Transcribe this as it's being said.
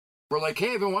We're like,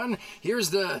 hey everyone, here's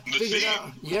the figure it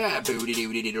out. Yeah.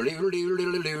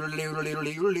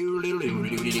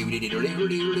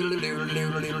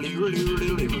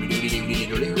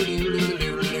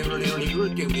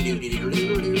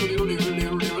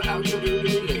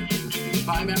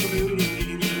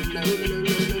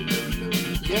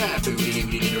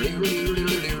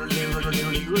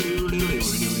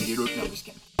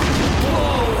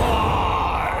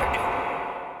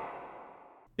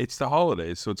 It's the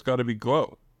holidays, so it's got to be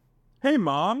glow. Hey,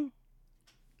 Mom.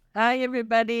 Hi,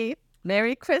 everybody.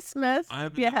 Merry Christmas.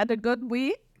 You had a good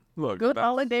week? Good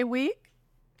holiday week?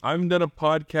 I haven't done a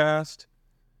podcast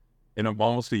in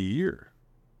almost a year.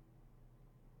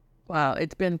 Wow,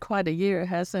 it's been quite a year,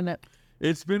 hasn't it?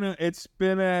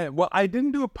 Well, I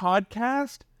didn't do a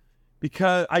podcast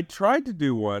because I tried to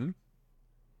do one,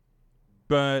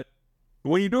 but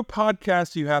when you do a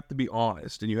podcast, you have to be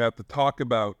honest and you have to talk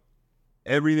about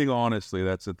everything honestly.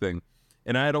 That's the thing.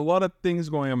 And I had a lot of things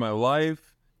going on in my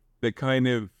life that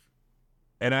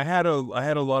and I had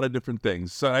a lot of different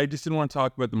things. So I just didn't want to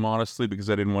talk about them honestly because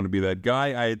I didn't want to be that guy.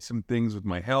 I had some things with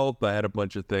my health. I had a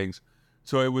bunch of things.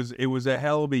 So it was a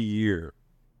hell of a year.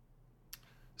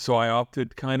 So I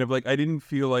opted I didn't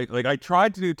feel like I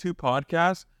tried to do 2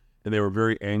 podcasts and they were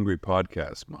very angry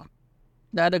podcasts, Mom.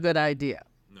 Not a good idea.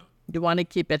 No. You want to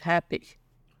keep it happy.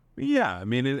 Yeah, I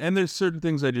mean, and there's certain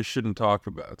things I just shouldn't talk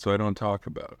about, so I don't talk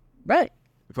about it. Right.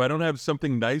 If I don't have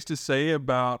something nice to say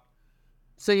about...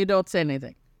 So you don't say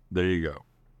anything. There you go.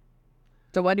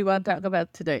 So what do you want to talk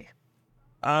about today?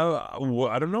 Well,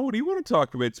 I don't know. What do you want to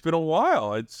talk about? It's been a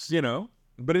while.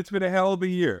 But it's been a hell of a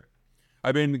year.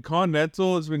 I mean,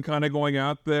 Continental has been kind of going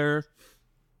out there.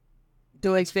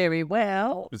 Doing very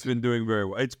well. It's been doing very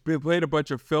well. It's been played a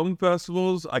bunch of film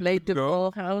festivals. Played to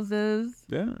full houses.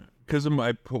 Yeah. Because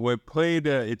I played,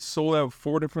 it sold out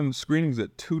 4 different screenings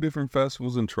at 2 different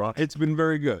festivals in Toronto. It's been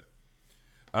very good.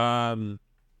 I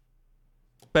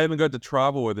haven't got to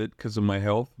travel with it because of my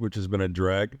health, which has been a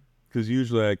drag. Because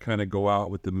usually I kind of go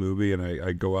out with the movie and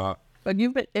I go out. But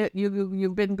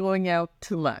you've been going out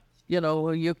too much.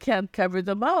 You can't cover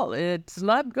them all. It's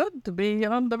not good to be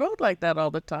on the road like that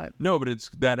all the time. No, but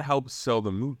that helps sell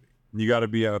the movie. You got to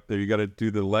be out there. You got to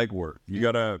do the legwork. You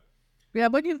got to... Yeah,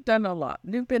 but you've done a lot.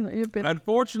 You've been.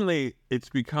 Unfortunately, it's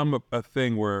become a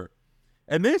thing where,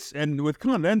 and with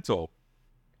Continental,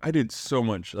 I did so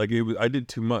much. I did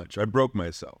too much. I broke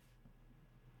myself.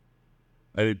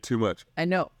 I did too much. I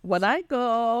know. When I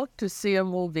go to see a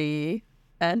movie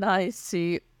and I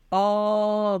see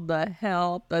all the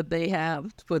help that they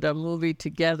have to put a movie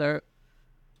together,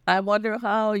 I wonder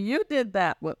how you did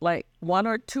that with 1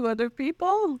 or 2 other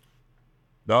people.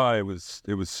 No, it was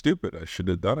stupid. I should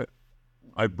have done it.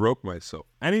 I broke myself.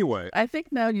 Anyway. I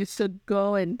think now you should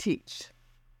go and teach.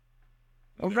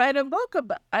 Or write a book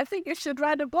about... I think you should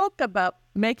write a book about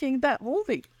making that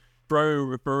movie. If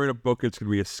I write a book, it's going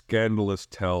to be a scandalous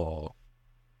tell-all.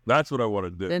 That's what I want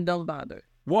to do. Then don't bother.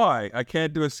 Why? I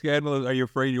can't do a scandalous... Are you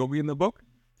afraid you'll be in the book?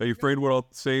 Are you afraid what I'll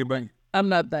say about... I'm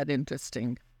not that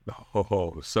interesting.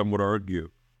 Oh, some would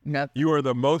argue. Not... You are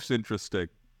the most interesting.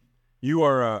 You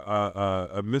are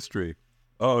a mystery.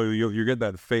 Oh, you get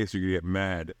that face, you're going to get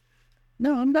mad.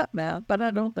 No, I'm not mad, but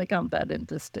I don't think I'm that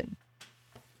interesting.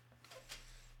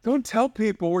 Don't tell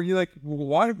people where you're like,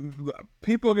 why?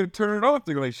 People are going to turn it off.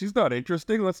 They're like, she's not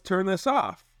interesting. Let's turn this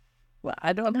off. Well,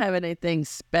 I don't have anything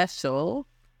special.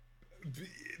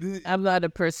 I'm not a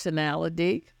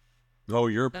personality. Oh,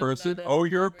 you're a person? Oh,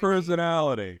 you're a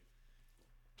personality.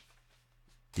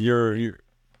 You're...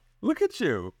 Look at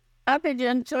you. How did you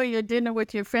enjoy your dinner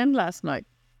with your friend last night?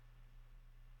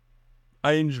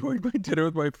 I enjoyed my dinner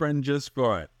with my friend just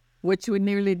fine. Which we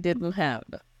nearly didn't have.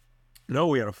 No,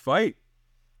 we had a fight.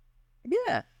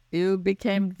 Yeah. You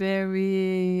became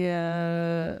very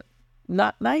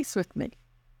not nice with me.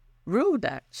 Rude,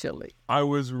 actually. I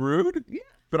was rude? Yeah.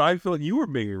 But I felt you were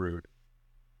being rude.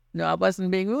 No, I wasn't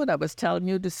being rude. I was telling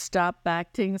you to stop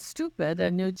acting stupid,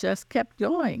 and you just kept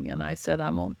going. And I said,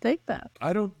 I won't take that.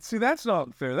 I don't... See, that's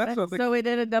not fair. That's not... So it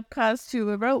ended up cost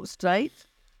you a roast, right?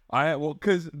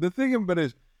 Because the thing about it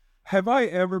is, have I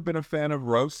ever been a fan of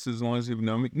roasts as long as you've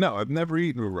known me? No, I've never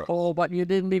eaten a roast. Oh, but you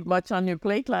didn't leave much on your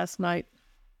plate last night.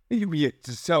 You be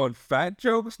just selling fat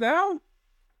jokes now?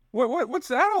 What's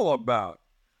that all about?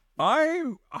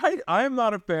 I am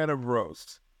not a fan of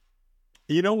roasts.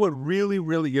 You know what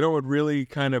really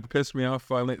kind of pissed me off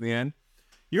finally at the end?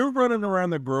 You're running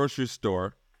around the grocery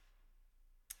store.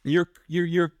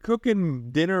 You're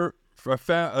cooking dinner for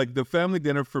the family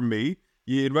dinner for me.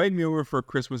 You invite me over for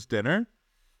Christmas dinner,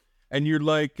 and you're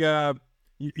like,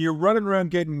 you're running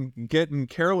around getting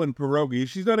Carolyn pierogi.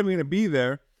 She's not even going to be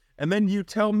there, And then you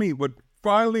tell me what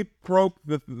finally broke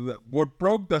what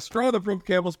broke the straw that broke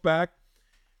the camel's back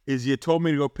is you told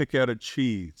me to go pick out a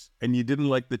cheese, and you didn't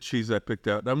like the cheese I picked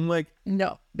out. And I'm like,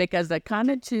 No, because the kind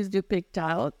of cheese you picked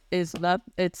out is not,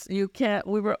 you can't,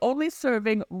 we were only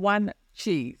serving one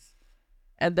cheese.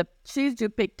 And the cheese you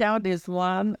picked out is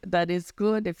one that is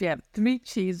good if you have 3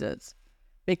 cheeses,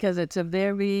 because it's a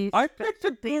very... I picked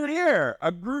a Gruyere.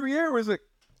 A Gruyere was a...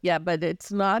 Yeah, but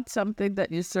it's not something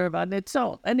that you serve on its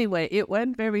own. Anyway, it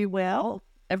went very well.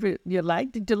 Did you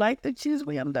like the cheese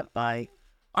we ended up buying?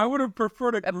 I would have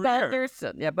preferred a Gruyere.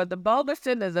 Balderson, yeah, but the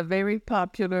Balderson is a very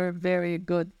popular, very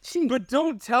good cheese. But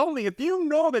don't tell me, if you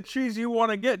know the cheese you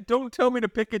want to get, don't tell me to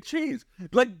pick a cheese.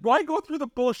 Like, why go through the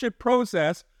bullshit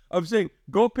process of saying,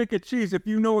 go pick a cheese if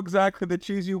you know exactly the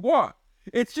cheese you want?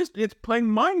 It's playing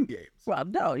mind games. Well,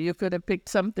 no, you could have picked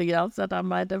something else that I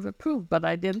might have approved, but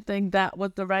I didn't think that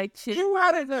was the right cheese. You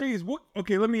had a cheese. What?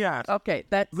 Okay, let me ask. Okay,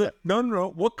 that's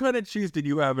No. What kind of cheese did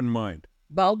you have in mind?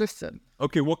 Balderson.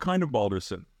 Okay, what kind of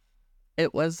Balderson?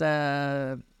 It was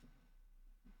the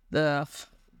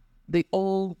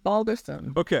old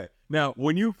Balderson. Okay, now,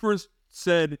 when you first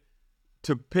said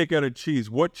to pick out a cheese,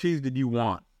 what cheese did you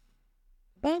want?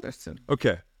 Balderson.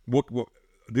 Okay, what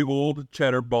the old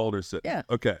cheddar Balderson. Yeah.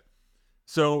 Okay,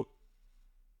 so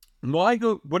what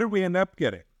did we end up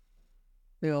getting?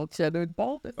 The old cheddar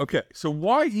Balderson. Okay, so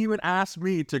why even ask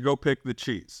me to go pick the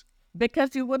cheese?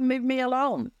 Because you wouldn't leave me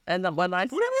alone. And then when I... What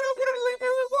do you mean I'm going to leave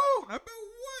you alone? About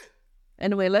what?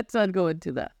 Anyway, let's not go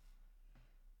into that.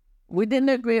 We didn't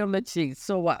agree on the cheese,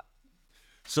 so what?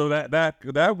 So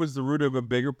that was the root of a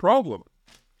bigger problem.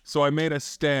 So I made a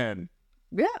stand.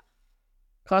 Yeah.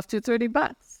 Cost you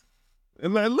 $30.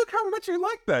 And look how much you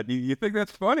like that. You think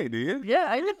that's funny, do you? Yeah,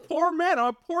 I did. Poor man, I'm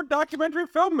a poor documentary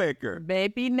filmmaker.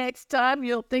 Maybe next time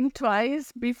you'll think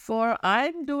twice before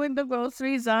I'm doing the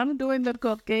groceries, I'm doing the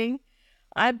cooking.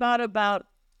 I bought about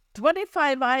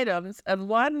 25 items, and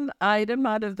one item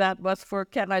out of that was for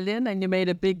Caroline, and you made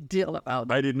a big deal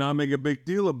about it. I did not make a big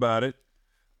deal about it.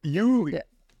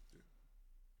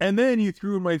 And then you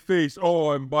threw in my face,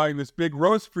 oh, I'm buying this big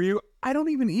roast for you. I don't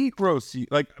even eat roast.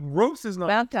 Like, roast is not...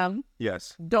 Welcome.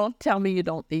 Yes. Don't tell me you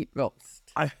don't eat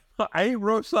roast. I ate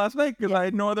roast last night because I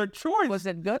had no other choice. Was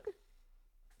it good?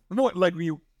 What, like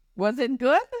you... Was it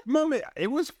good? Mommy,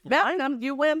 it was fine. Welcome.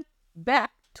 You went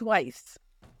back twice.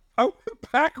 I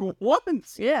went back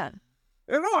once. Yeah.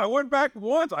 No, I went back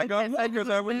once. I got more because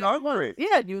I was hungry.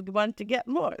 Yeah, you want to get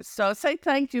more. So say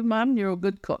thank you, Mom. You're a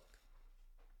good cook.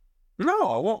 No,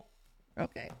 I won't.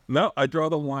 Okay. No, I draw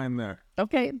the line there.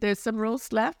 Okay, there's some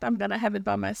roast left. I'm going to have it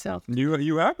by myself.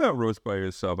 You have that roast by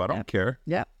yourself. I don't care.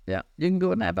 Yeah. You can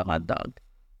go and have a hot dog.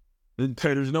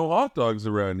 There's no hot dogs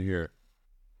around here.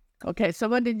 Okay, so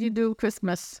what did you do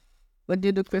Christmas? What did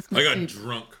you do Christmas Eve? I got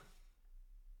drunk.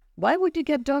 Why would you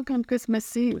get drunk on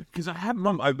Christmas Eve? Because I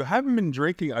haven't been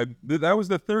drinking. That was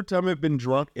the third time I've been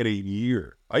drunk in a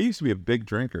year. I used to be a big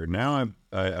drinker. Now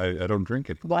I don't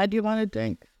drink it. Why do you want to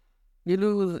drink? You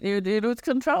lose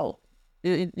control.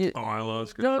 I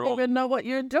lost control. You don't even know what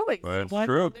you're doing. That's Why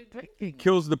true. are you drinking?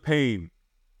 Kills the pain.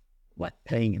 What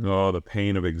pain? Oh, the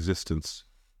pain of existence.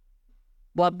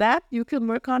 Well, that you can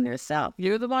work on yourself.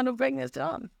 You're the one who brings it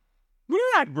on. What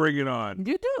did I bring it on?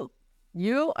 You do.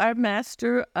 You are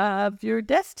master of your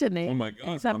destiny. Oh my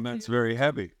God, that's very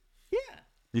heavy. Yeah.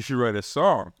 You should write a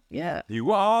song. Yeah.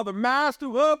 You are the master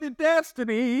of your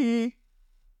destiny.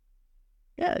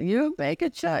 Yeah, you make a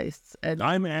choice. And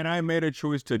I made a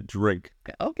choice to drink.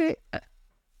 okay.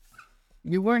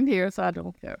 You weren't here, so I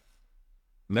don't care.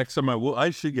 Next time I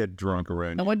should get drunk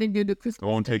around And you. what did you do Christmas I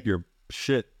won't Day? take your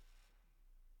shit.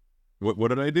 What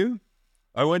did I do?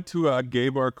 I went to a gay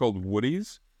bar called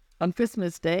Woody's. On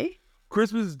Christmas Day?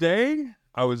 Christmas Day,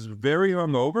 I was very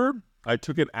hungover. I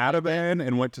took an Ativan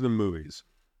and went to the movies.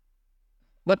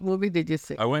 What movie did you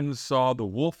see? I went and saw The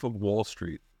Wolf of Wall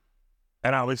Street.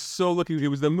 And I was so it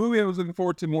was the movie I was looking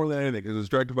forward to more than anything. It was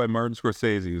directed by Martin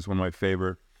Scorsese, who's one of my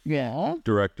favorite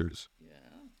directors. Yeah.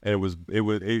 And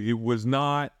it was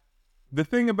not, the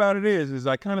thing about it is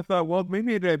I kind of thought, well,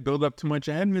 maybe did I build up too much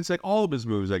ahead? And it's like all of his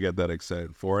movies I get that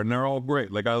excited for, and they're all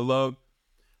great. Like I love,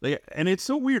 and it's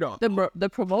so weird. The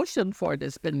promotion for it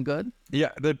has been good.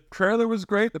 Yeah, the trailer was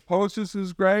great. The posters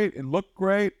was great. It looked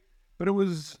great. But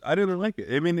I didn't like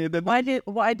it. I mean, why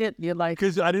didn't you like it?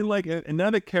 Because I didn't like it. And none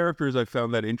of the characters I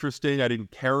found that interesting. I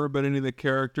didn't care about any of the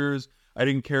characters. I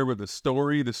didn't care about the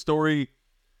story. The story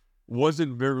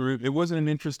wasn't an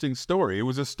interesting story. It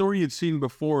was a story you'd seen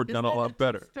before, done a lot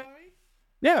better. Story?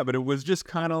 Yeah, but it was just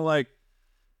kind of like,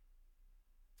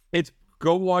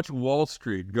 go watch Wall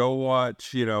Street. Go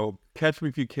watch, Catch Me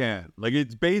If You Can. Like,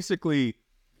 it's basically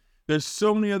There's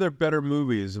so many other better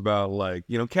movies about like,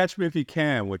 Catch Me If You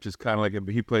Can, which is kind of like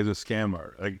he plays a scam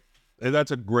artist. Like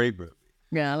that's a great movie.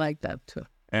 Yeah, I like that too.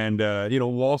 And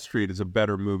Wall Street is a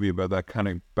better movie about that kind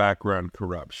of background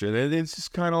corruption. And it's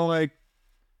just kind of like,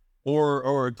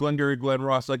 or Glengarry Glen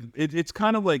Ross, like it's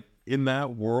kind of like in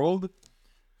that world.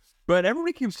 But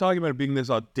everybody keeps talking about it being this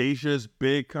audacious,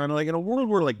 big kind of like in a world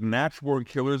where like Natural Born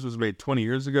Killers was made 20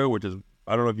 years ago, which is,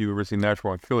 I don't know if you've ever seen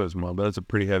Natural Born Killers, Mom, but it's a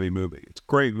pretty heavy movie. It's a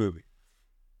great movie.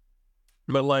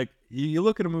 But like you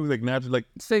look at a movie like Natural, like,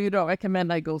 so you don't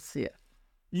recommend I go see it?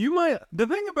 You might. The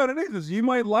thing about it is you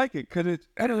might like it because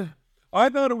I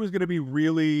thought it was going to be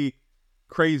really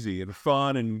crazy and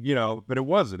fun, and but it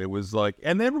wasn't. It was like,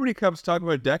 and everybody comes talking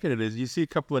about how decadent it is. You see a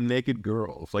couple of naked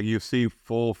girls, like you see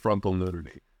full frontal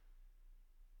nudity.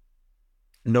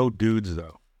 No dudes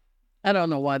though. I don't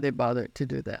know why they bothered to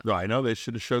do that. No, I know they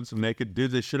should have showed some naked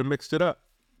dudes. They should have mixed it up.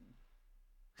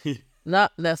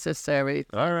 Not necessary.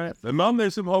 All right, and Mom,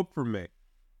 there's some hope for me.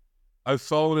 I've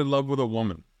fallen in love with a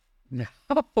woman.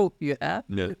 Oh, you have?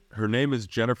 Yeah, her name is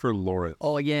Jennifer Lawrence.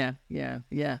 Oh, yeah.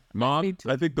 Mom,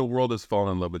 I think the world has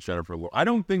fallen in love with Jennifer Lawrence. I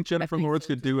don't think Jennifer Lawrence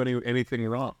could do anything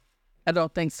wrong. I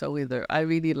don't think so either. I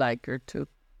really like her, too.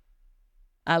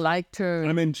 I liked her.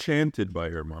 I'm enchanted by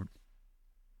her, Mom.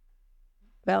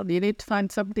 Well, you need to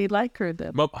find somebody like her,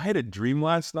 then. Mom, I had a dream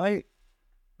last night.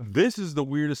 This is the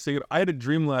weirdest thing. I had a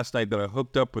dream last night that I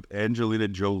hooked up with Angelina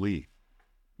Jolie.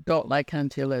 Don't like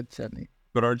Angelina Jolie.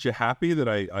 But aren't you happy that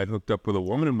I hooked up with a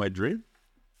woman in my dream?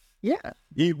 Yeah.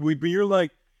 You're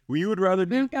like, you would rather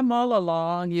do... All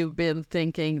along, you've been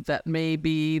thinking that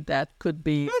maybe that could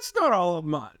be... That's not all of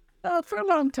mine. For a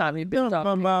long time, you've been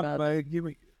talking about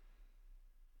it.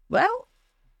 Well...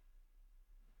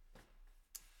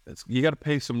 You got to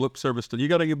pay some lip service to... You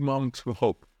got to give Mom some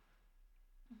hope.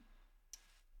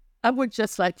 I would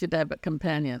just like you to have a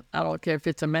companion. I don't care if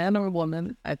it's a man or a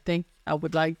woman. I think I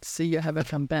would like to see you have a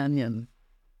companion.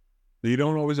 You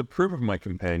don't always approve of my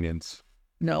companions.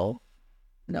 No,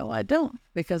 I don't.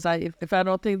 Because if I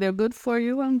don't think they're good for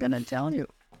you, I'm going to tell you.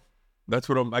 That's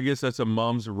what I guess that's a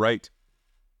mom's right.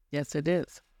 Yes, it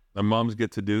is. And moms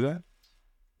get to do that?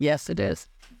 Yes, it is.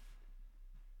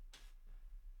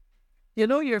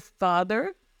 Your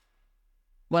father,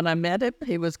 when I met him,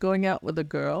 he was going out with a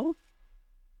girl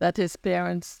that his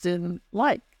parents didn't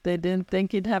like. They didn't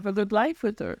think he'd have a good life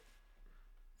with her.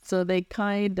 So they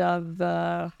kind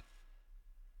of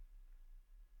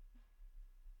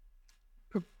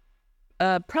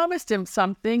promised him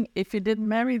something if he didn't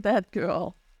marry that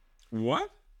girl.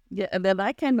 What? Yeah, and then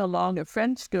I came along, a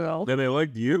French girl. Then they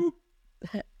liked you?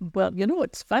 Well,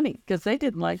 it's funny, because they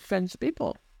didn't like French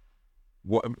people.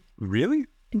 What? Really?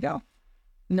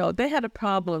 No, they had a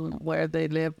problem where they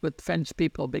lived with French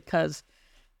people because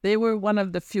they were one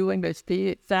of the few English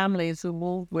families who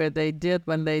moved where they did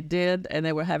when they did, and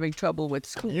they were having trouble with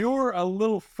school. You're a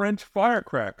little French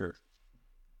firecracker.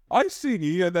 I seen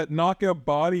you. You had that knockout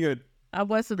body and I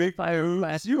wasn't a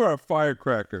firecracker. You are a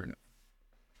firecracker.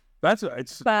 But so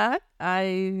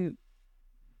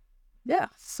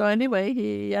anyway,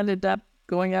 he ended up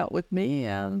going out with me,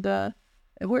 and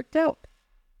it worked out.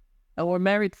 And we're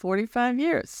married 45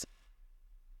 years.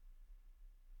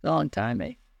 Long time,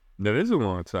 eh? That is a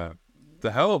long time. It's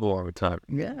a hell of a long time.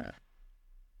 Yeah.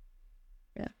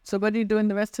 So what are you doing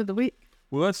the rest of the week?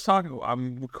 Well, let's talk.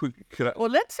 Well,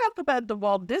 let's talk about the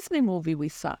Walt Disney movie we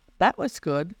saw. That was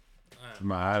good.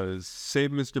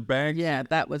 Save Mr. Banks. Yeah,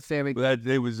 that was very good.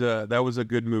 That was a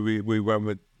good movie. We went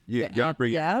with you got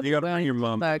to bring your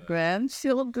mom. My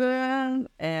grandchildren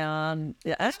and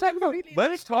let's talk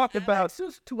about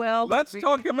 12. Let's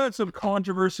talk about some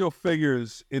controversial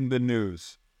figures in the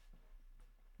news.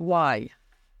 Why?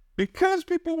 Because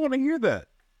people want to hear that.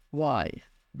 Why?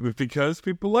 Because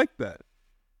people like that.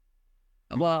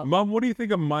 Well, Mom, what do you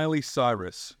think of Miley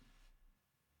Cyrus?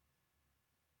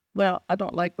 Well, I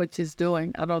don't like what she's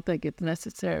doing. I don't think it's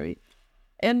necessary.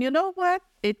 And you know what?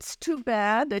 It's too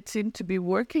bad. It seemed to be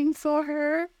working for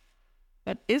her.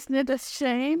 But isn't it a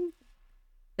shame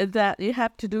that you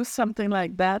have to do something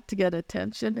like that to get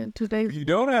attention in today's... You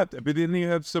don't have to. But then you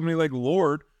have somebody like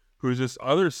Lorde, who's this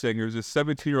other singer, who's a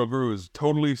 17-year-old girl who's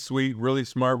totally sweet, really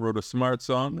smart, wrote a smart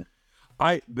song.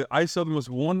 I saw the most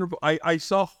wonderful... I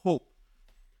saw hope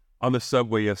on the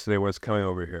subway yesterday when I was coming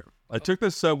over here. I took the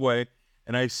subway...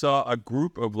 and I saw a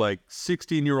group of like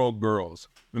 16-year-old girls,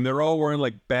 and they're all wearing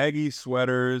like baggy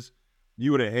sweaters.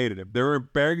 You would have hated it. They were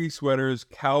baggy sweaters,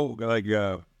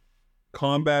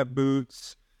 combat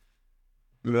boots,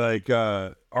 like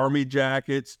army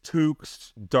jackets,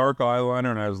 toques, dark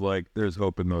eyeliner, and I was like, "There's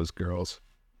hope in those girls."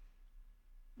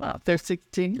 Wow, they're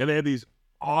 16. And they had these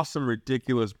awesome,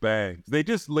 ridiculous bangs. They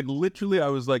just like literally. I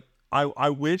was like, I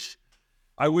wish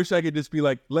I could just be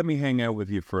like, let me hang out with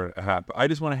you for a half. I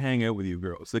just want to hang out with you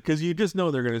girls because you just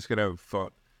know they're just gonna have fun.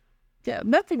 Yeah,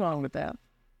 nothing wrong with that.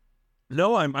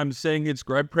 No, I'm saying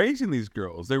I'm praising these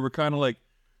girls. They were kind of like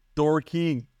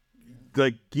dorky,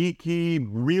 like geeky,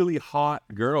 really hot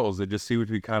girls that just seemed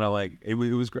to be kind of like it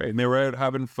was great, and they were out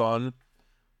having fun.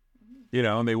 You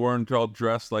know, and they weren't all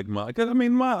dressed like my. Because I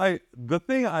mean, the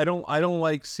thing I don't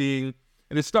like seeing,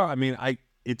 and it's not. I mean,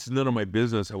 it's none of my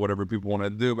business or whatever people want to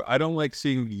do, but I don't like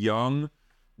seeing young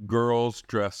girls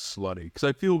dressed slutty because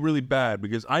I feel really bad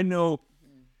because I know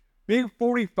being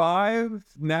 45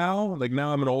 now, like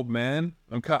now I'm an old man.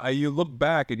 You look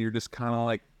back and you're just kind of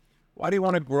like, why do you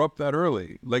want to grow up that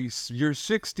early? Like you're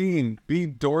 16, be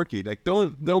dorky. Like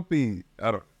don't be.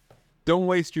 I don't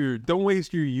waste your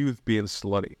youth being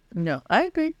slutty. No, I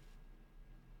agree.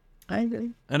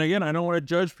 And again, I don't want to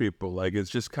judge people. Like it's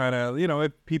just kind of, you know,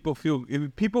 if people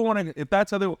want to, if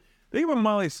that's how they think about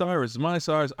Miley Cyrus,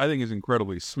 I think is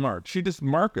incredibly smart. She just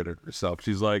marketed herself.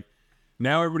 She's like,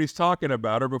 now everybody's talking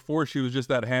about her. Before she was just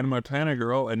that Hannah Montana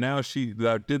girl, and now she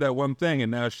did that one thing,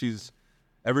 and now she's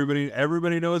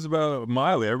everybody knows about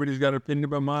Miley. Everybody's got an opinion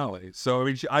about Miley. So I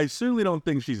mean, I certainly don't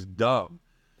think she's dumb.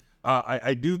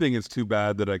 I do think it's too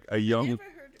bad that a young.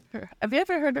 Have you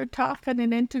ever heard her talk in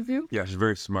an interview? Yeah, she's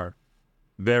very smart.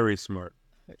 Very smart.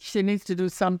 She needs to do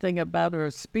something about her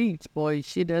speech. Boy,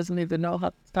 she doesn't even know how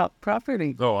to talk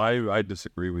properly. Oh, I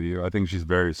disagree with you. I think she's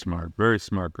very smart. Very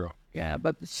smart girl. Yeah,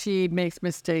 but she makes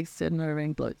mistakes in her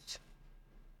English.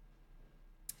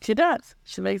 She does.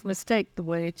 She makes mistakes the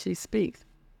way she speaks.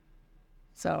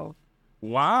 So.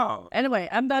 Wow. Anyway,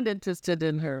 I'm not interested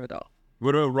in her at all.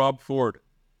 What about Rob Ford?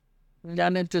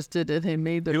 Not interested in him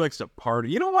either. He likes to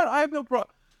party. You know what? I have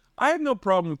no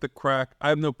problem with the crack. I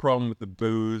have no problem with the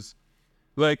booze.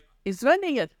 Like he's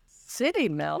running a city,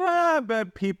 Mel.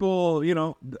 But people, you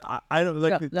know, I don't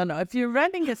like. No. If you're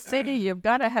running a city, you've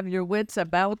got to have your wits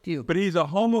about you. But he's a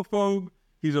homophobe.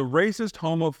 He's a racist,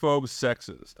 homophobe,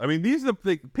 sexist. I mean, these are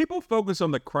the people focus on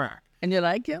the crack. And you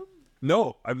like him?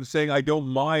 No, I'm saying I don't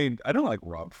mind. I don't like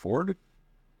Rob Ford.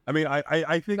 I mean,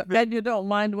 I think that you don't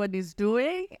mind what he's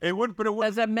doing. It would, but it would.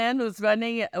 As a man who's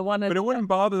running one of. But it wouldn't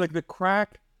bother like the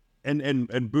crack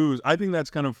and booze. I think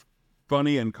that's kind of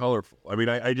funny and colorful. I mean,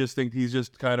 I just think he's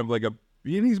just kind of like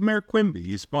he's Mayor Quimby.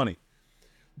 He's funny,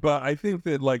 but I think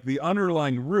that like the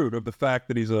underlying root of the fact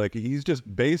that he's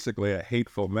just basically a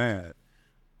hateful man.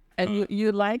 And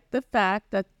you like the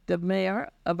fact that the mayor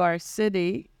of our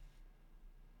city.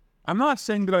 I'm not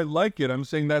saying that I like it. I'm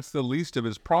saying that's the least of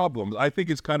his problems. I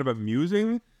think it's kind of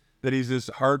amusing that he's this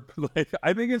hard.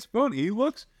 I think it's funny. He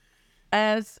looks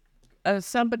as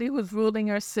somebody who's ruling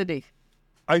our city.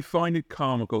 I find it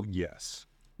comical. Yes.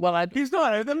 Well, he's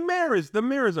not. The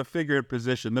mayor is a figurehead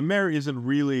position. The mayor isn't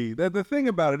really. The thing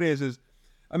about it is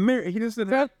a mayor. He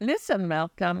doesn't. Listen,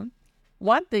 Malcolm.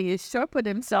 One thing is sure put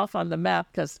himself on the map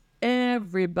because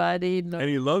everybody knows. And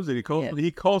he loves it.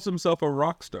 He calls himself a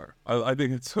rock star. I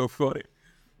think it's so funny.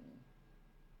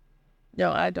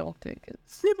 No, I don't think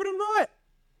it's. Yeah, but I'm not.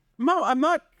 No, I'm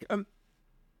not.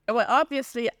 Well,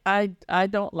 obviously, I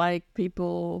don't like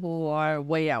people who are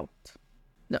way out.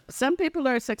 No, some people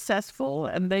are successful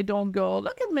and they don't go,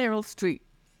 look at Meryl Streep.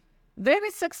 Very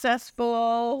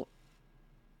successful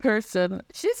person.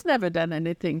 She's never done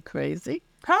anything crazy.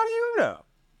 How do you know?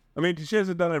 I mean, she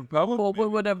hasn't done it in public. Well, we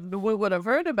would have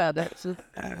heard about it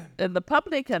in the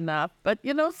public enough. But,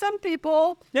 you know, some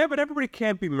people... Yeah, but everybody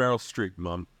can't be Meryl Streep,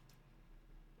 Mom.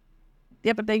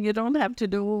 Yeah, but then you don't have to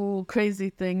do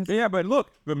crazy things. Yeah, but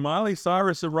look, but Miley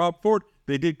Cyrus and Rob Ford,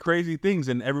 they did crazy things,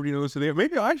 and everybody knows who they are.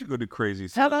 Maybe I should go do crazy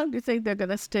stuff. How long do you think they're going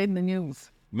to stay in the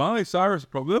news? Miley Cyrus,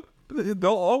 probably,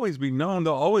 they'll always be known.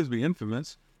 They'll always be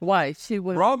infamous. Why? She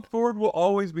was... Rob Ford will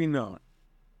always be known.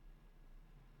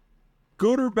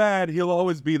 Good or bad, he'll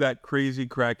always be that crazy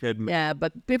crackhead man. Yeah,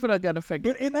 but people are going to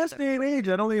forget. But in that day and age,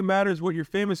 I don't think it matters what you're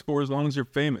famous for as long as you're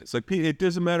famous. Like, it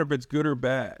doesn't matter if it's good or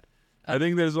bad. I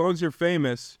think that as long as you're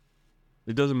famous,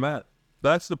 it doesn't matter.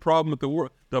 That's the problem with the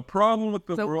world. The problem with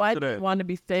the world today. So why do you want to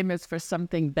be famous for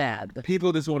something bad?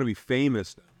 People just want to be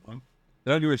famous now.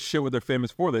 They don't give a shit what they're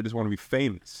famous for. They just want to be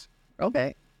famous.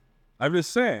 Okay. I'm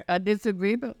just saying. I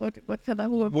disagree, but what can I...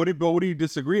 What do you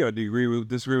disagree on? Do you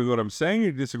disagree with what I'm saying, or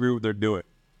do you disagree with what they're doing?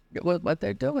 With what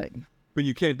they're doing. But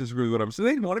you can't disagree with what I'm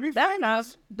saying. They want to be famous.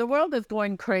 Enough. The world is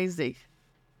going crazy.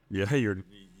 Yeah, you're...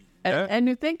 And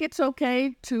you think it's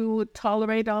okay to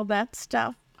tolerate all that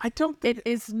stuff? I don't think... It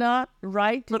is not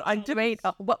right to tolerate...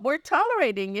 But we're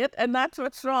tolerating it, and that's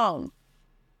what's wrong.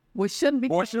 We shouldn't be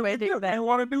tolerating I that.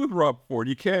 want to do with Rob Ford.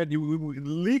 You can't. You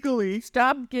legally.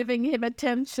 Stop giving him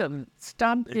attention.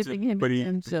 Stop giving him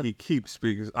attention. He keeps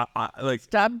speaking. I like.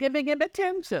 Stop giving him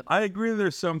attention. I agree.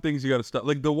 There's some things you got to stop.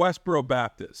 Like the Westboro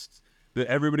Baptists. That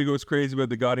everybody goes crazy about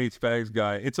the God Hates Fags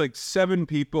guy. It's like 7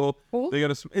 people. Who? They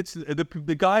got to. It's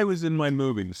the guy was in my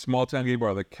movie, the Small Town Gay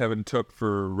Bar that Kevin took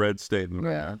for Red State.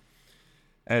 Yeah.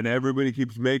 And everybody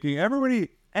keeps making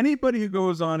anybody who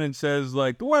goes on and says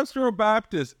like the Westboro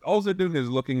Baptist, all they're doing is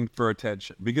looking for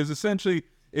attention, because essentially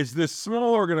it's this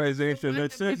small organization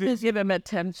that says You give him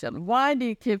attention. Why do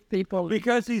you give people?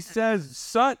 because he says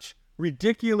such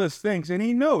ridiculous things, and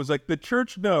he knows, like the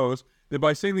church knows that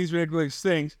by saying these ridiculous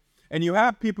things, and you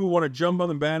have people who want to jump on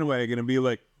the bandwagon and be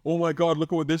like, oh my God,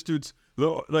 look at what this dude's.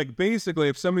 Like basically,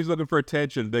 if somebody's looking for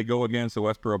attention, they go against the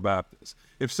Westboro Baptist.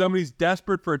 If somebody's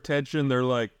desperate for attention, they're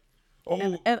like,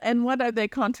 oh. And what are they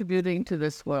contributing to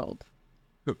this world?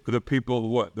 The people,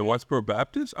 what? The Westboro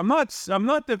Baptists?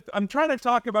 I'm trying to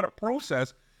talk about a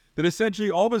process that essentially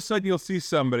all of a sudden you'll see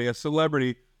somebody, a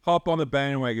celebrity, hop on the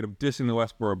bandwagon of dissing the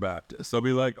Westboro Baptists. They'll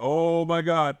be like, oh my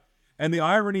God. And the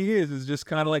irony is just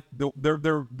kind of like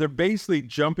they're basically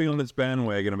jumping on this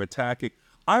bandwagon of attacking.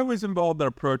 I was involved in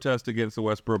a protest against the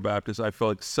Westboro Baptists. I felt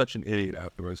like such an idiot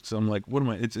afterwards. So I'm like, what am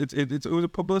I? It was a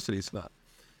publicity stunt.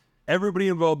 Everybody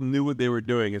involved knew what they were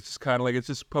doing. It's just kind of like, it's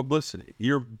just publicity.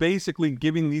 You're basically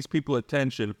giving these people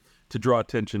attention to draw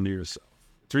attention to yourself.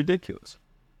 It's ridiculous.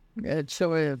 It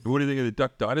sure is. What do you think of the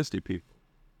Duck Dynasty people?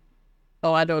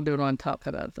 Oh, I don't want to talk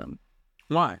about them.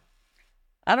 Why?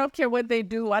 I don't care what they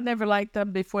do. I never liked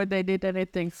them before they did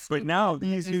anything. But now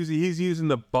he's using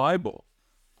the Bible.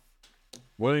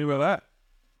 What do you think about that?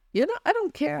 You know, I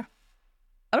don't care.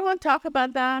 I don't want to talk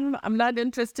about them. I'm not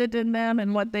interested in them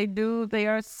and what they do. They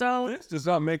are so... This does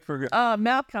not make for good.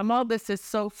 Malcolm, all this is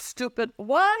so stupid.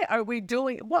 Why are we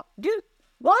doing...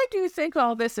 Why do you think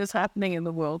all this is happening in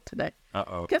the world today?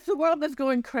 Uh-oh. Because the world is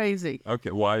going crazy.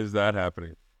 Okay, why is that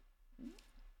happening?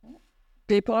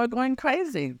 People are going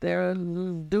crazy. They're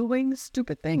doing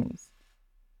stupid things.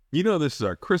 You know this is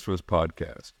our Christmas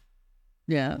podcast.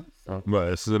 Yeah. Well,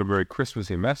 this is a very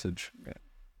Christmassy message.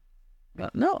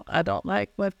 But no, I don't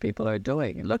like what people are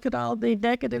doing. Look at all the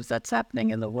negatives that's happening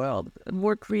in the world. And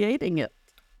we're creating it.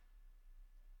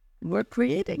 We're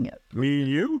creating it. Me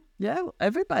and you? Yeah,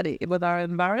 everybody with our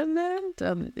environment.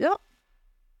 Yeah.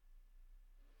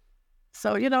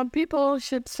 So, people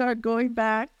should start going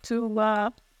back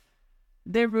to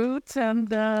their roots and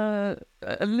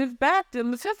live back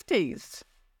in the 50s.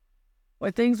 Where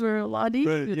things were a lot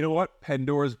easier. But you know what?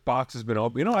 Pandora's box has been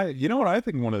open. You know what I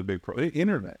think one of the big problems? The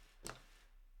internet.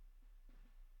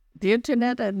 The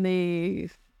internet and the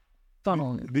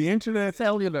phone. The internet.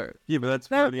 Cellular. Yeah, but that's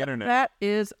for the internet. That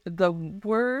is the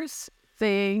worst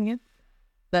thing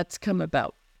that's come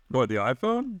about. What, the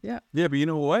iPhone? Yeah. Yeah, but you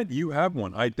know what? You have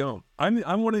one. I don't. I'm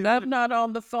one of the... I'm not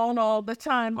on the phone all the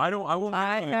time. I won't.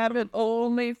 I have it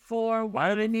only for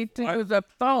when I need to use a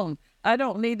phone. I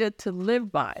don't need it to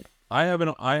live by. I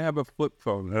have a flip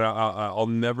phone, and I'll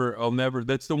never.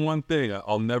 That's the one thing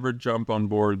I'll never jump on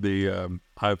board the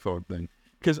iPhone thing,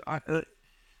 because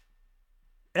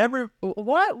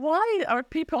Why are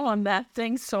people on that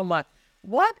thing so much?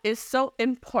 What is so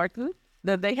important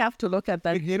that they have to look at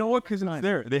that? You know what? Because it's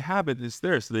there. They have it. It's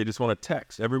there, so they just want to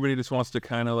text. Everybody just wants to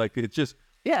kind of like it's just.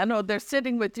 Yeah, no, they're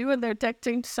sitting with you and they're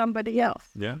texting to somebody else.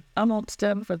 Yeah. I won't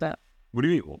stand for that. What do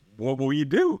you mean? What will you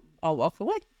do? I'll walk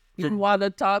away. You want to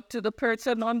talk to the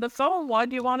person on the phone? Why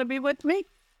do you want to be with me?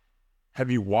 Have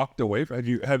you walked away?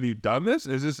 Have you done this?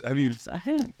 Have you? I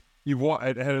have. You've walked.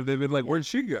 Have they been like, where'd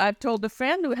she go? I've told a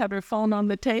friend who had her phone on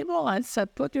the table. I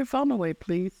said, "Put your phone away,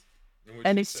 please."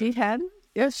 And if she hadn't,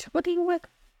 yes, put it away.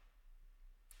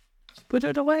 Put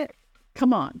it away.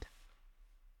 Come on.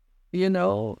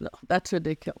 That's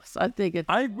ridiculous. I think it's...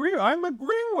 I agree. I'm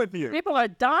agreeing with you. People are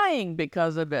dying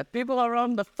because of it. People are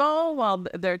on the phone while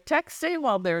they're texting,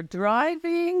 while they're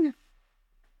driving.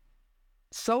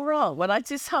 So wrong. When I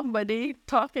see somebody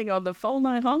talking on the phone,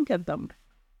 I honk at them.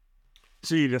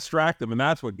 So you distract them, and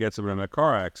that's what gets them in a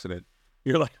car accident.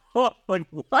 You're like, oh, like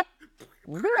what?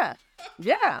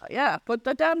 Yeah. Put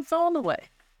the damn phone away.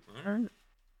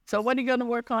 So what are you going to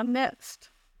work on next?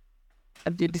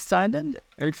 Have you decided?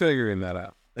 I'm figuring that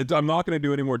out. I'm not going to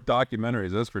do any more documentaries.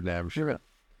 That's for damn sure.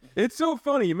 It's so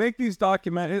funny. You make these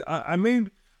documentaries. I made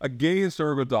a gay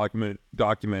historical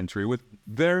documentary with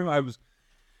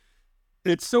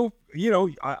It's so,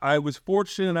 I was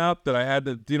fortunate enough that I had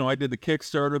I did the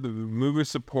Kickstarter. The movie was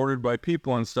supported by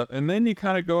people and stuff. And then you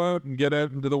kind of go out and get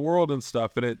out into the world and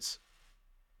stuff. And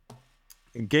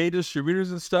gay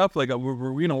distributors and stuff. Like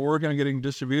we're working on getting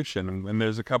distribution, and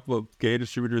there's a couple of gay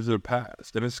distributors that have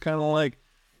passed, and it's kind of like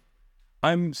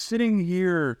I'm sitting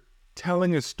here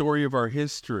telling a story of our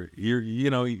history.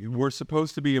 We're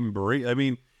supposed to be embraced. I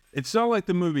mean, it's not like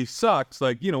the movie sucks.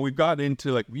 Like, we've got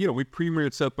into like, we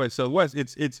premiered South by Southwest.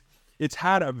 It's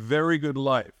had a very good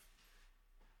life.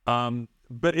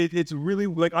 But it's really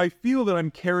like, I feel that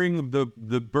I'm carrying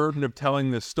the burden of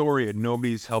telling this story and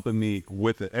nobody's helping me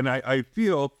with it. And I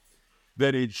feel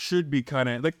that it should be kind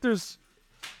of like, there's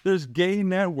gay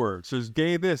networks, there's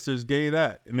gay this, there's gay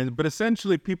that. But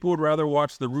essentially people would rather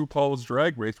watch the RuPaul's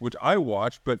Drag Race, which I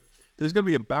watch, but there's going to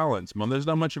be a balance, man. There's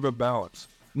not much of a balance.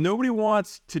 Nobody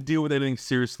wants to deal with anything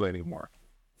seriously anymore.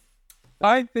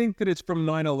 I think that it's from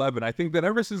 9/11. I think that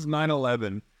ever since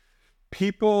 9/11,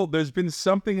 there's been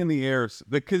something in the air,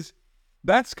 because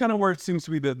that's kind of where it seems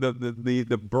to be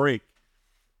the break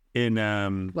in.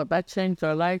 Well, that changed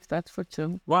our lives, that's for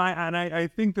sure. Well, I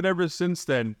think that ever since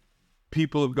then,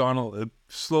 people have gone a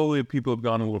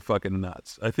little fucking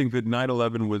nuts. I think that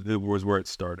 9/11 was where it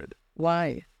started.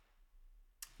 Why?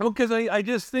 Well, because I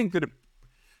just think that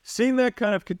seeing that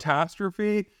kind of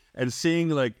catastrophe and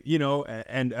seeing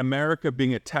and America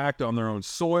being attacked on their own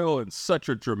soil in such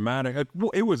a dramatic,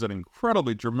 it was an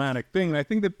incredibly dramatic thing. And I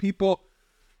think that people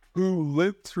who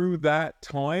lived through that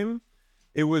time,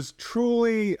 it was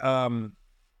truly,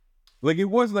 it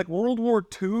was like World War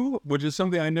II, which is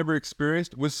something I never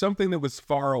experienced, was something that was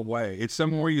far away. It's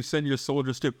somewhere you send your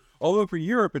soldiers to. Although for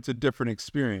Europe, it's a different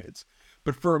experience.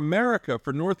 But for America,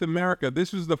 for North America,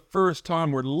 this was the first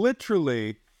time where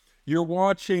literally you're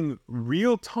watching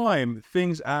real time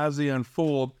things as they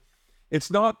unfold. It's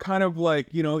not kind of like,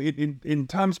 in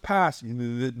times past,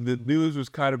 the news was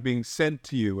kind of being sent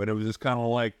to you, and it was just kind of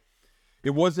like,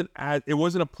 it wasn't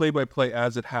a play-by-play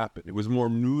as it happened. It was more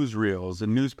newsreels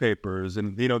and newspapers,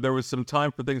 and there was some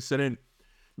time for things sent in.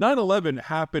 9/11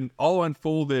 happened, all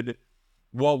unfolded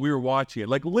while we were watching it.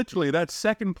 Like literally, that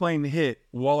second plane hit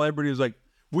while everybody was like,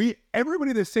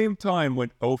 everybody at the same time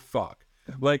went, "Oh fuck!"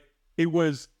 Like it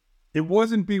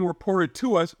wasn't being reported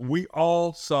to us. We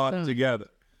all saw it together.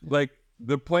 Like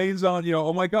the plane's on,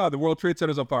 oh my God, the World Trade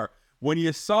Center's on fire. When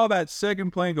you saw that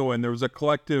second plane go in, there was a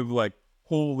collective like,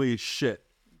 holy shit.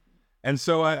 And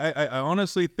so I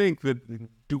honestly think that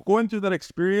going through that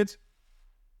experience,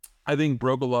 I think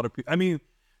broke a lot of people. I mean,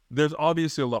 there's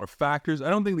obviously a lot of factors. I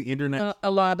don't think the internet... A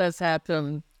lot has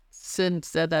happened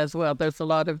since then as well. There's a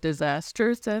lot of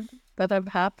disasters that have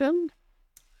happened.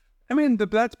 I mean,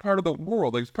 that's part of the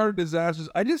world. Like, it's part of disasters.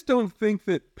 I just don't think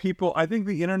that I think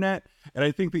the internet and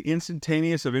I think the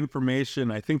instantaneous of information,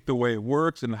 I think the way it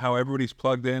works and how everybody's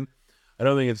plugged in, I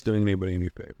don't think it's doing anybody any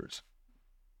favors.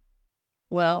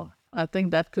 Well, I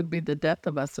think that could be the death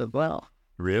of us as well.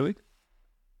 Really?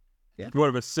 Yeah. What,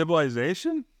 of a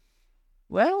civilization?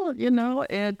 Well,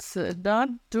 it's not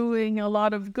doing a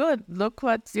lot of good. Look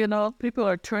what, people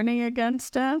are turning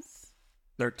against us.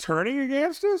 They're turning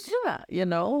against us? Yeah,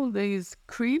 these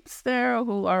creeps there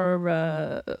who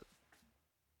are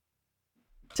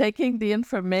taking the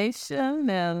information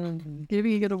and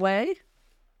giving it away.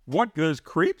 What, those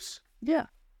creeps? Yeah,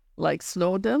 like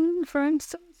Snowden, for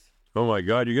instance. Oh my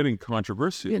God, you're getting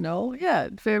controversial. Yeah,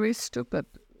 very stupid.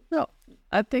 No,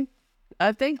 I think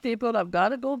people have got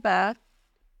to go back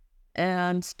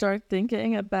and start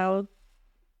thinking about,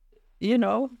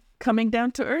 coming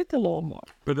down to earth a little more.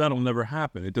 But that'll never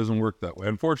happen. It doesn't work that way.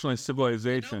 Unfortunately,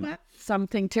 civilization...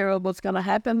 Something terrible is going to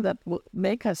happen that will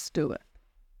make us do it.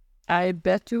 I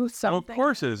bet you something... Well, of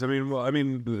course it is. I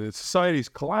mean, society's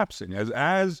collapsing.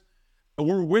 As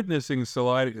we're witnessing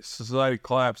society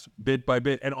collapse bit by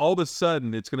bit, and all of a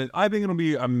sudden, I think it'll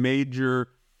be a major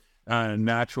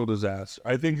natural disaster.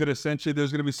 I think that essentially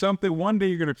there's going to be something, one day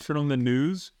you're going to turn on the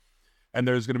news, and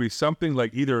there's going to be something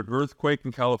like either an earthquake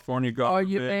in California. Or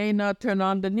you may not turn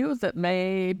on the news. It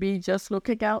may be just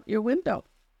looking out your window.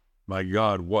 My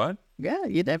God, what? Yeah,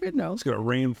 you never know. It's going to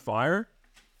rain fire?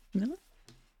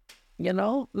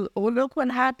 No. Look what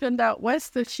happened out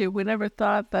west this year. We never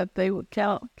thought that they would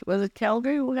was it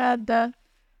Calgary who had the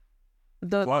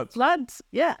floods?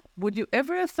 Yeah. Would you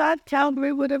ever have thought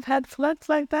Calgary would have had floods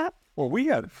like that? Well, we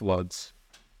had floods.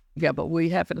 Yeah, but we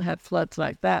haven't had floods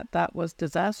like that. That was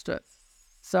disastrous.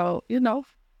 So, who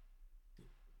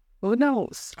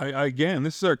knows? Again,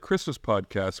 this is our Christmas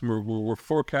podcast. We're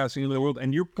forecasting the world,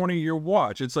 and you're pointing your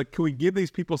watch. It's like, can we give these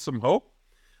people some hope?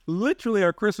 Literally,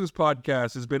 our Christmas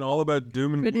podcast has been all about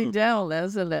doom and gloom. Pretty dull,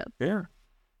 isn't it? Yeah.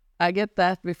 I get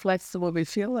that reflects what we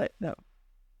feel like, though.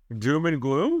 Doom and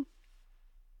gloom?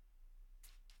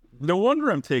 No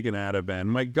wonder I'm taking Ativan.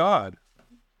 My God.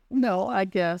 No, I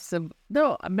guess.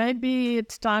 No, maybe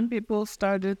it's time people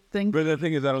started thinking But the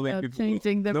thing is, I don't think people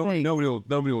changing their ways.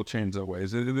 nobody will change their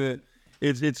ways.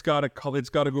 It's got to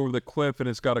go over the cliff and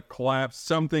it's got to collapse.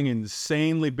 Something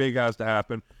insanely big has to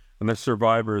happen, and the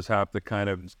survivors have to kind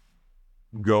of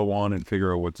go on and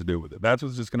figure out what to do with it. That's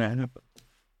what's just going to happen.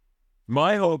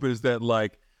 My hope is that,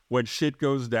 like, when shit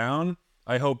goes down,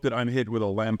 I hope that I'm hit with a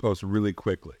lamppost really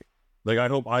quickly. Like, I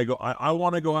hope I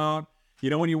want to go out. You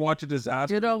know, when you watch a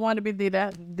disaster, You don't want to be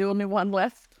the only one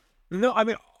left? no, I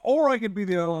mean, or I could be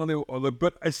the only one,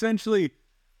 but essentially,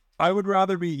 I would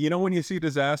rather be, you know, when you see a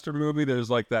disaster movie, there's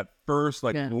like that first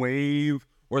wave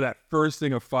or that first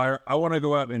thing of fire. I want to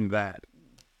go out in that.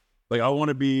 Like, I want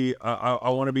to be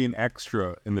an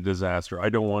extra in the disaster. I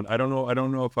don't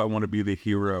know if I want to be the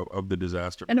hero of the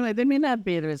disaster. Anyway, there may not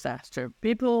be a disaster.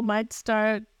 People might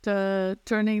start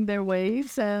turning their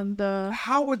ways and,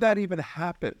 How would that even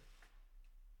happen?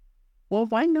 well,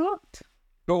 why not?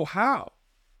 Oh, how?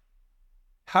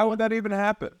 How would that even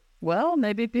happen? Well,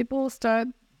 maybe people start,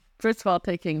 first of all,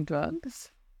 taking drugs.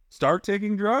 Start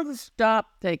taking drugs?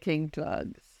 Stop taking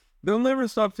drugs. They'll never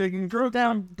stop taking drugs.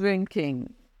 Stop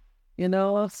drinking. You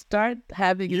know, start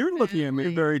having... You're looking at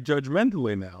me very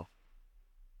judgmentally now.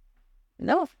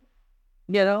 No.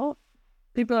 You know,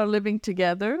 people are living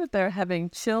together. They're having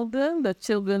children. The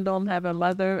children don't have a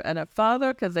mother and a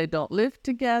father because they don't live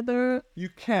together. You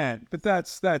can't, but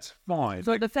that's fine.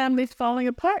 So the family's falling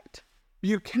apart.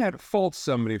 You can't fault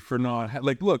somebody for not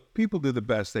like. Look, people do the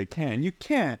best they can. You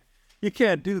can't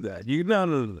do that.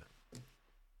 No.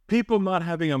 People not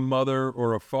having a mother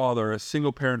or a father, a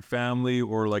single parent family,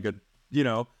 or like a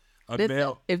male.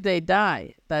 If they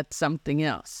die, that's something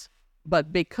else.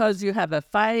 But because you have a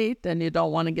fight and you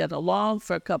don't want to get along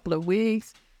for a couple of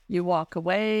weeks, you walk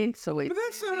away. So But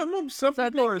that's not. Some so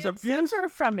people they are get suffer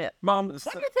from it. Mom.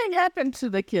 What do you think happened to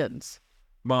the kids?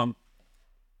 Mom.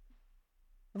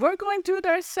 We're going through it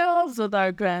ourselves with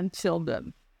our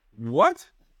grandchildren. What?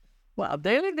 Well,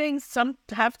 they're living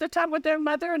half the time with their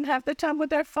mother and half the time with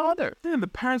their father. Yeah, the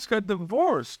parents got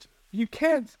divorced. You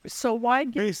can't. So why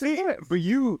get divorced? But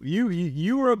you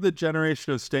were of the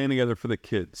generation of staying together for the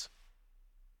kids.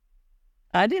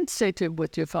 I didn't stay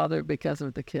with your father because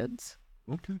of the kids.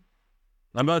 Okay.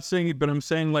 I'm not saying it, but I'm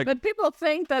saying like. But people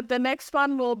think that the next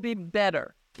one will be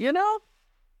better. You know?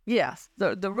 Yes.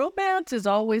 The romance is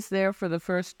always there for the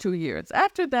first 2 years.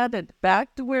 After that, it's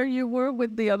back to where you were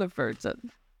with the other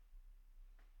person.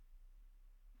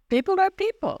 People are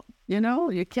people. You know?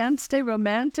 You can't stay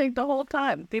romantic the whole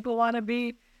time. People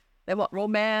they want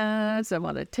romance, they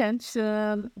want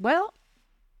attention. Well,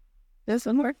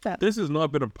 doesn't work that way. This has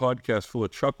not been a podcast full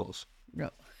of chuckles. No.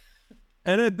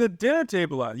 And at the dinner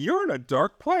table, you're in a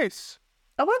dark place.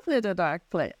 I wasn't in a dark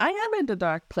place. I am in a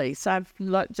dark place. I've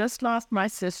just lost my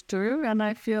sister, and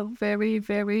I feel very,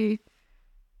 very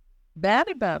bad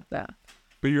about that.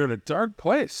 But you're in a dark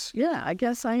place. Yeah, I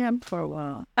guess I am for a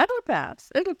while. It'll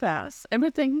pass. It'll pass.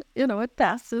 Everything, it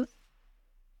passes.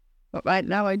 But right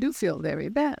now, I do feel very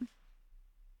bad.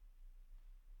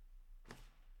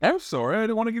 I'm sorry. I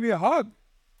didn't want to give you a hug.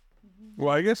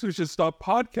 Well, I guess we should stop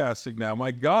podcasting now.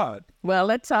 My God. Well,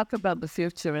 let's talk about the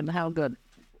future and how good.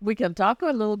 We can talk a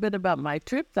little bit about my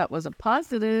trip. That was a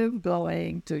positive,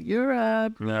 going to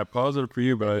Europe. Yeah, positive for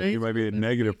you, but it might be a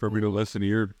negative for me to listen to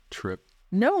your trip.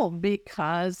 No,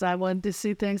 because I wanted to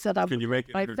see things that Can you make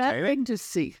it my entertaining? family to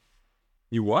see.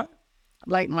 You what?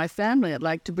 Like my family. I'd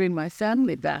like to bring my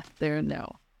family back there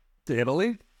now. To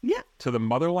Italy? Yeah. To the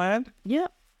motherland? Yeah.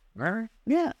 Where?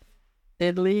 Yeah.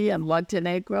 Italy and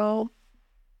Montenegro.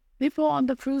 People on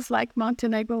the cruise like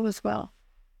Montenegro as well.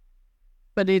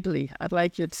 But Italy, I'd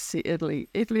like you to see Italy.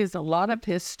 Italy has a lot of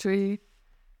history,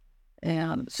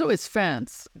 and so is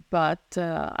France. But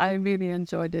I really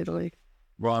enjoyed Italy.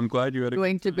 Well, I'm glad you had a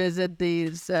Going to visit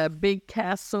these big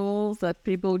castles that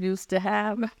people used to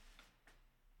have.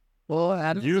 Or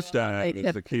I don't used to know. have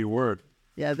is the key word.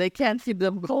 Yeah, they can't keep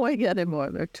them going anymore.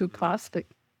 They're too costly.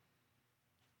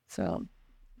 So,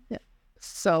 yeah.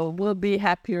 So we'll be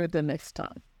happier the next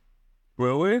time.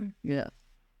 Will we? Yeah.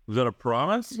 Is that a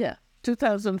promise? Yeah.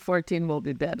 2014 will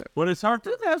be better. Well, it's hard.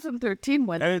 2013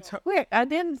 went And it's quick. I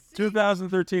didn't see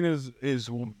 2013 is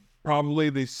probably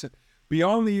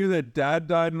beyond the year that Dad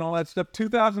died and all that stuff.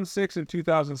 2006 and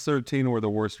 2013 were the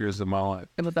worst years of my life.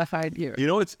 it was a hard year. You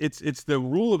know, it's the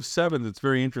rule of sevens. It's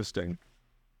very interesting.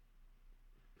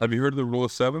 Have you heard of the rule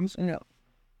of sevens? No.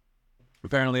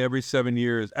 Apparently, every 7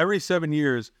 years,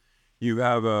 you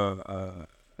have a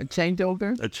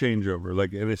changeover? a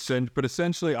changeover. But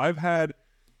essentially, I've had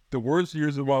the worst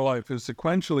years of my life has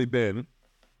sequentially been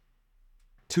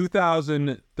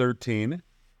 2013,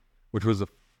 which was a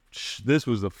this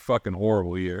was a fucking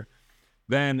horrible year.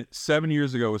 Then 7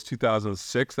 years ago was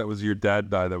 2006. That was the year Dad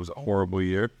died. That was a horrible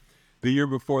year. The year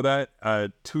before that,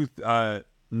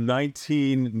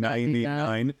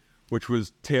 1999, which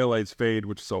was Taillights Fade,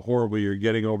 which is a horrible year.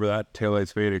 Getting over that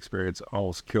Taillights Fade experience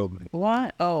almost killed me.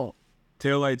 Why? Oh.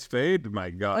 Taillights Fade?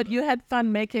 My God. But you had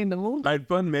fun making the movie. I had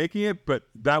fun making it, but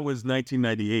that was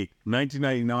 1998.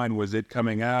 1999 was it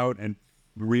coming out and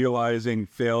realizing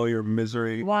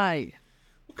misery. Why?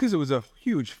 Because it was a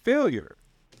huge failure.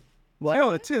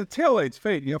 What? Taillights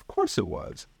Fade. Yeah, of course it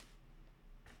was.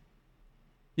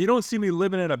 You don't see me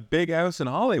living in a big house in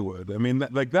Hollywood. I mean,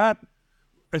 that.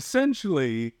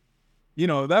 Essentially,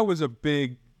 that was a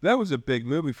big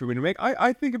movie for me to make.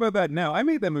 I think about that now. I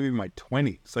made that movie in my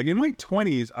 20s. Like in my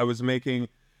 20s, I was making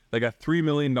like a $3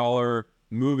 million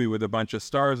movie with a bunch of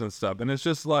stars and stuff, and it's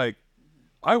just like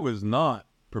I was not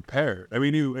prepared. I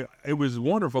mean, it was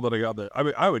wonderful that I got that. I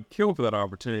mean, I would kill for that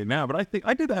opportunity now, but I think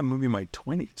I did that movie in my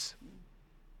 20s.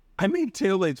 I made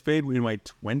Taillights Fade in my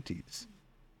 20s.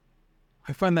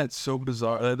 I find that so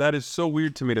bizarre. That is so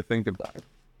weird to me to think about.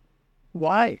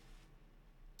 Why?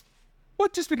 Well,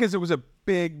 just because it was a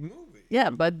big movie. Yeah,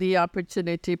 but the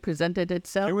opportunity presented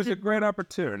itself. It was a great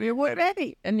opportunity. You were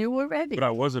ready, and you were ready. But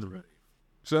I wasn't ready.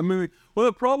 So that movie, well,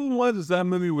 the problem was that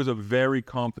movie was a very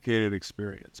complicated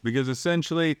experience because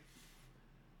essentially,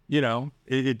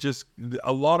 it just,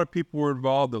 a lot of people were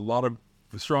involved, a lot of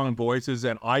strong voices,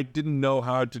 and I didn't know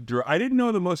how to direct. I didn't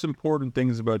know the most important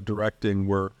things about directing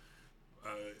were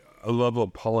a level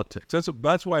of politics.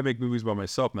 That's why I make movies by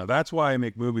myself now. That's why I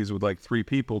make movies with like 3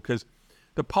 people, because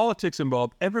the politics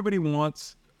involved, everybody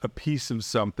wants a piece of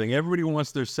something. Everybody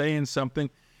wants their say in something,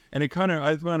 and I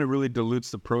find it really dilutes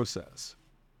the process.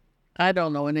 I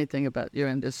don't know anything about your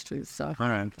industry, so. All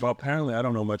right. Well, apparently I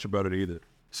don't know much about it either.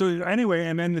 So anyway,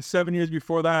 and then the 7 years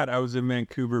before that, I was in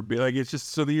Vancouver. Like, it's just,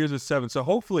 so the years are 7. So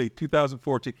hopefully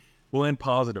 2014 will end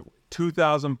positively.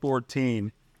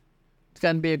 2014. It's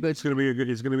going to be a good. It's going to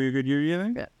be a good year, you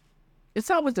think? Yeah.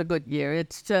 It's always a good year.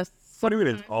 It's just. What do you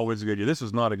mean it's always a good year? This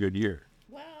was not a good year.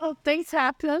 Well, things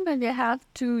happen, and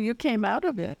you came out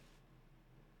of it.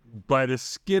 By the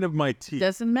skin of my teeth.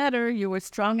 Doesn't matter. You were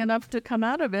strong enough to come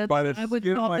out of it. By the I would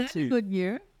skin of call my that teeth. a good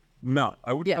year. No,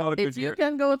 I wouldn't call it a good year. If you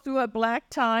can go through a black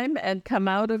time and come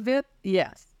out of it,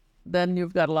 yes, then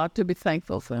you've got a lot to be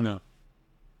thankful for. No.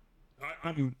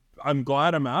 I'm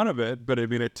glad I'm out of it, but I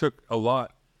mean, it took a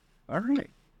lot. All right.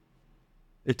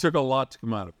 It took a lot to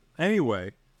come out of it.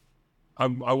 Anyway, I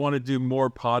want to do more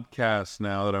podcasts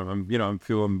now that I'm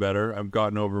feeling better. I've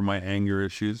gotten over my anger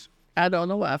issues. I don't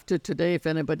know after today if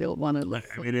anybody will want to listen.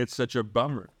 I mean, it's such a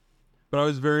bummer. But I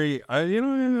was I had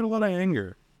a lot of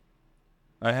anger.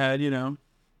 I had, You're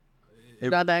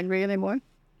not angry anymore?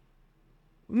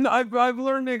 No, I've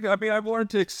learned I've learned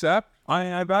to accept.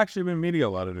 I've actually been meeting a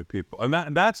lot of new people.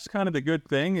 And that's kind of the good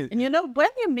thing. And when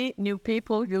you meet new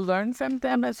people, you learn from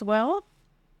them as well.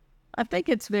 I think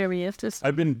it's very interesting.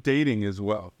 I've been dating as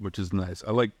well, which is nice.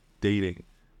 I like dating.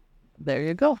 There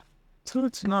you go. So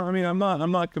it's not, I'm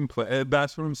not complaining.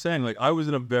 That's what I'm saying. Like, I was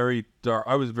very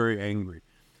angry.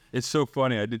 It's so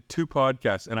funny. I did 2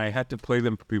 podcasts and I had to play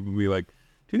them for people to be like,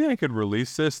 do you think I could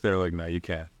release this? They're like, no, you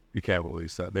can't. You can't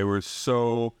release that. They were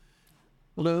so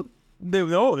blue. They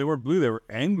weren't blue. They were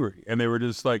angry. And they were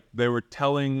just like, they were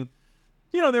telling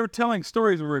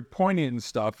stories that were poignant and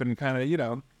stuff. And kind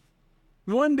of,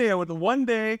 one day I would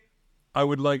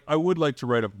like to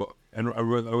write a book. And I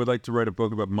would like to write a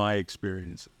book about my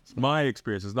experiences. My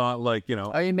experiences, not like,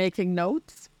 Are you making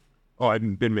notes? Oh,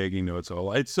 I've been making notes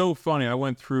all. It's so funny. I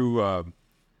went through old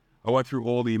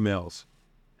emails,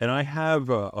 and I have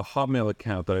a Hotmail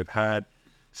account that I've had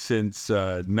since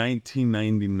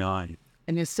 1999.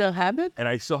 And you still have it? And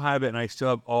I still have it, and I still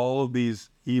have all of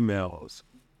these emails.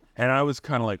 And I was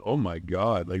kind of like, oh my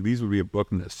God, like these would be a book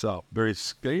in itself. Very,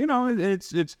 it's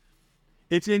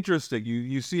interesting.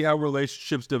 You see how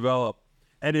relationships develop,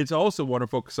 and it's also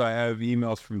wonderful because I have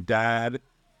emails from Dad.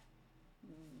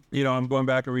 I'm going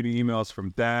back and reading emails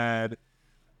from Dad,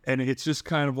 and it's just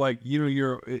kind of like,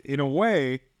 you're in a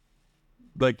way,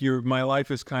 like my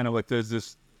life is kind of like there's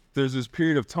this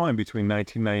period of time between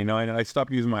 1999 and I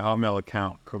stopped using my Hotmail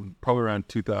account probably around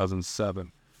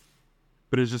 2007.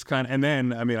 But it's just kind of, and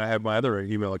then, I have my other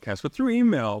email accounts, but through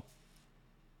email,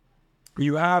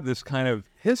 you have this kind of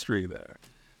history there.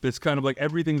 It's kind of like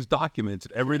everything's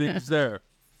documented, everything's there.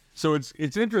 So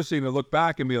it's interesting to look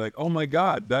back and be like, oh my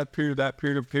God, that period.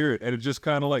 And it's just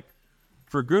kind of like,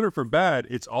 for good or for bad,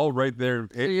 it's all right there.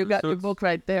 So you got your book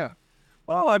right there.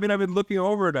 Well, I've been looking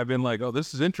over it. I've been like, oh,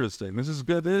 this is interesting. This is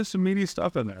good. There's some meaty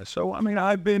stuff in there. So,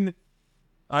 I've been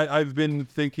I've been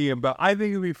thinking about. I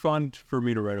think it'd be fun for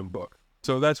me to write a book.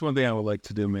 So that's one thing I would like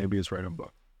to do. Maybe is write a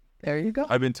book. There you go.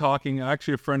 I've been talking.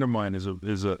 Actually, a friend of mine is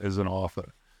an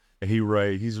author.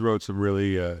 He's wrote some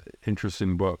really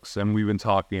interesting books, and we've been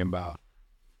talking about.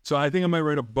 So I think I might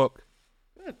write a book.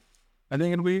 Good. I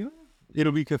think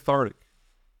it'll be cathartic.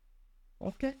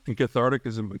 Okay. And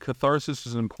catharsis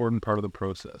is an important part of the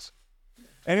process.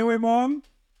 Anyway, Mom,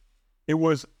 it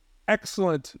was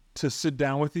excellent to sit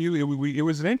down with you. It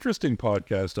was an interesting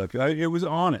podcast. I feel it was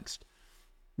honest.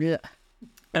 Yeah.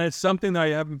 And it's something that I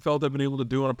haven't felt I've been able to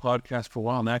do on a podcast for a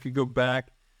while. Now I could go back.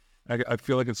 I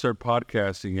feel I could start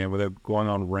podcasting again without going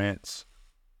on rants.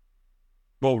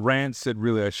 Well, rants that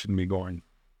really I shouldn't be going.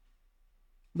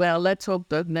 Well, let's hope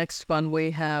the next one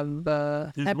we have...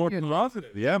 It's more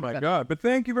positive. Yeah, my God. But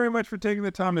thank you very much for taking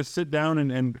the time to sit down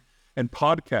and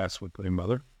podcast with me,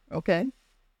 Mother. Okay.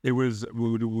 We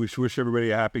wish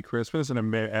everybody a happy Christmas and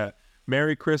a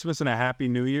Merry Christmas and a Happy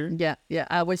New Year. Yeah.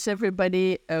 I wish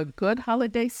everybody a good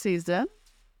holiday season.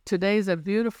 Today's a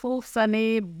beautiful,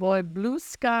 sunny, blue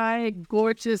sky,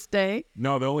 gorgeous day.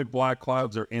 No, the only black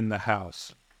clouds are in the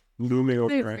house. Looming over.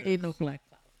 There ain't no black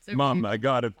clouds. Mom, my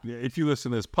God, if you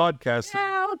listen to this podcast...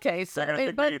 Yeah, okay.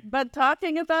 So, but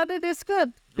talking about it is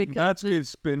good. Because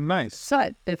it's been nice.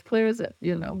 So it's clear as it.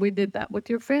 We did that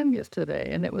with your friend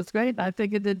yesterday, and it was great. I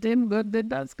think it did him good. It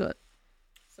does good.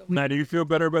 So now, do you feel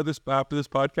better about this after this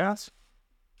podcast?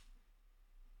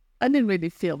 I didn't really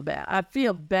feel bad. I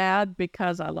feel bad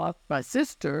because I lost my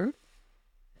sister,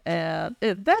 and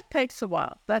that takes a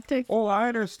while. Oh, I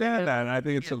understand that. And I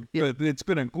think it's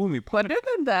been a gloomy podcast. But other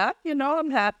than that,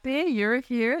 I'm happy you're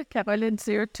here. Caroline's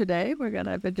here today. We're gonna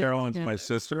have a Caroline's my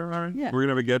sister. All right. Yeah. We're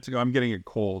gonna have a get to go. I'm getting a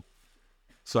cold,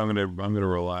 so I'm gonna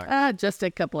relax. Just a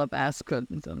couple of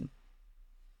aspirins and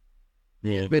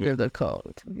rid of the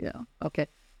cold. Yeah. Okay.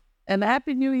 And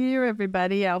Happy New Year,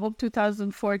 everybody. I hope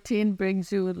 2014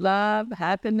 brings you love,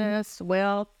 happiness,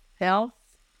 wealth, health.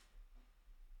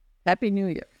 Happy New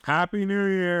Year. Happy New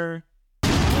Year.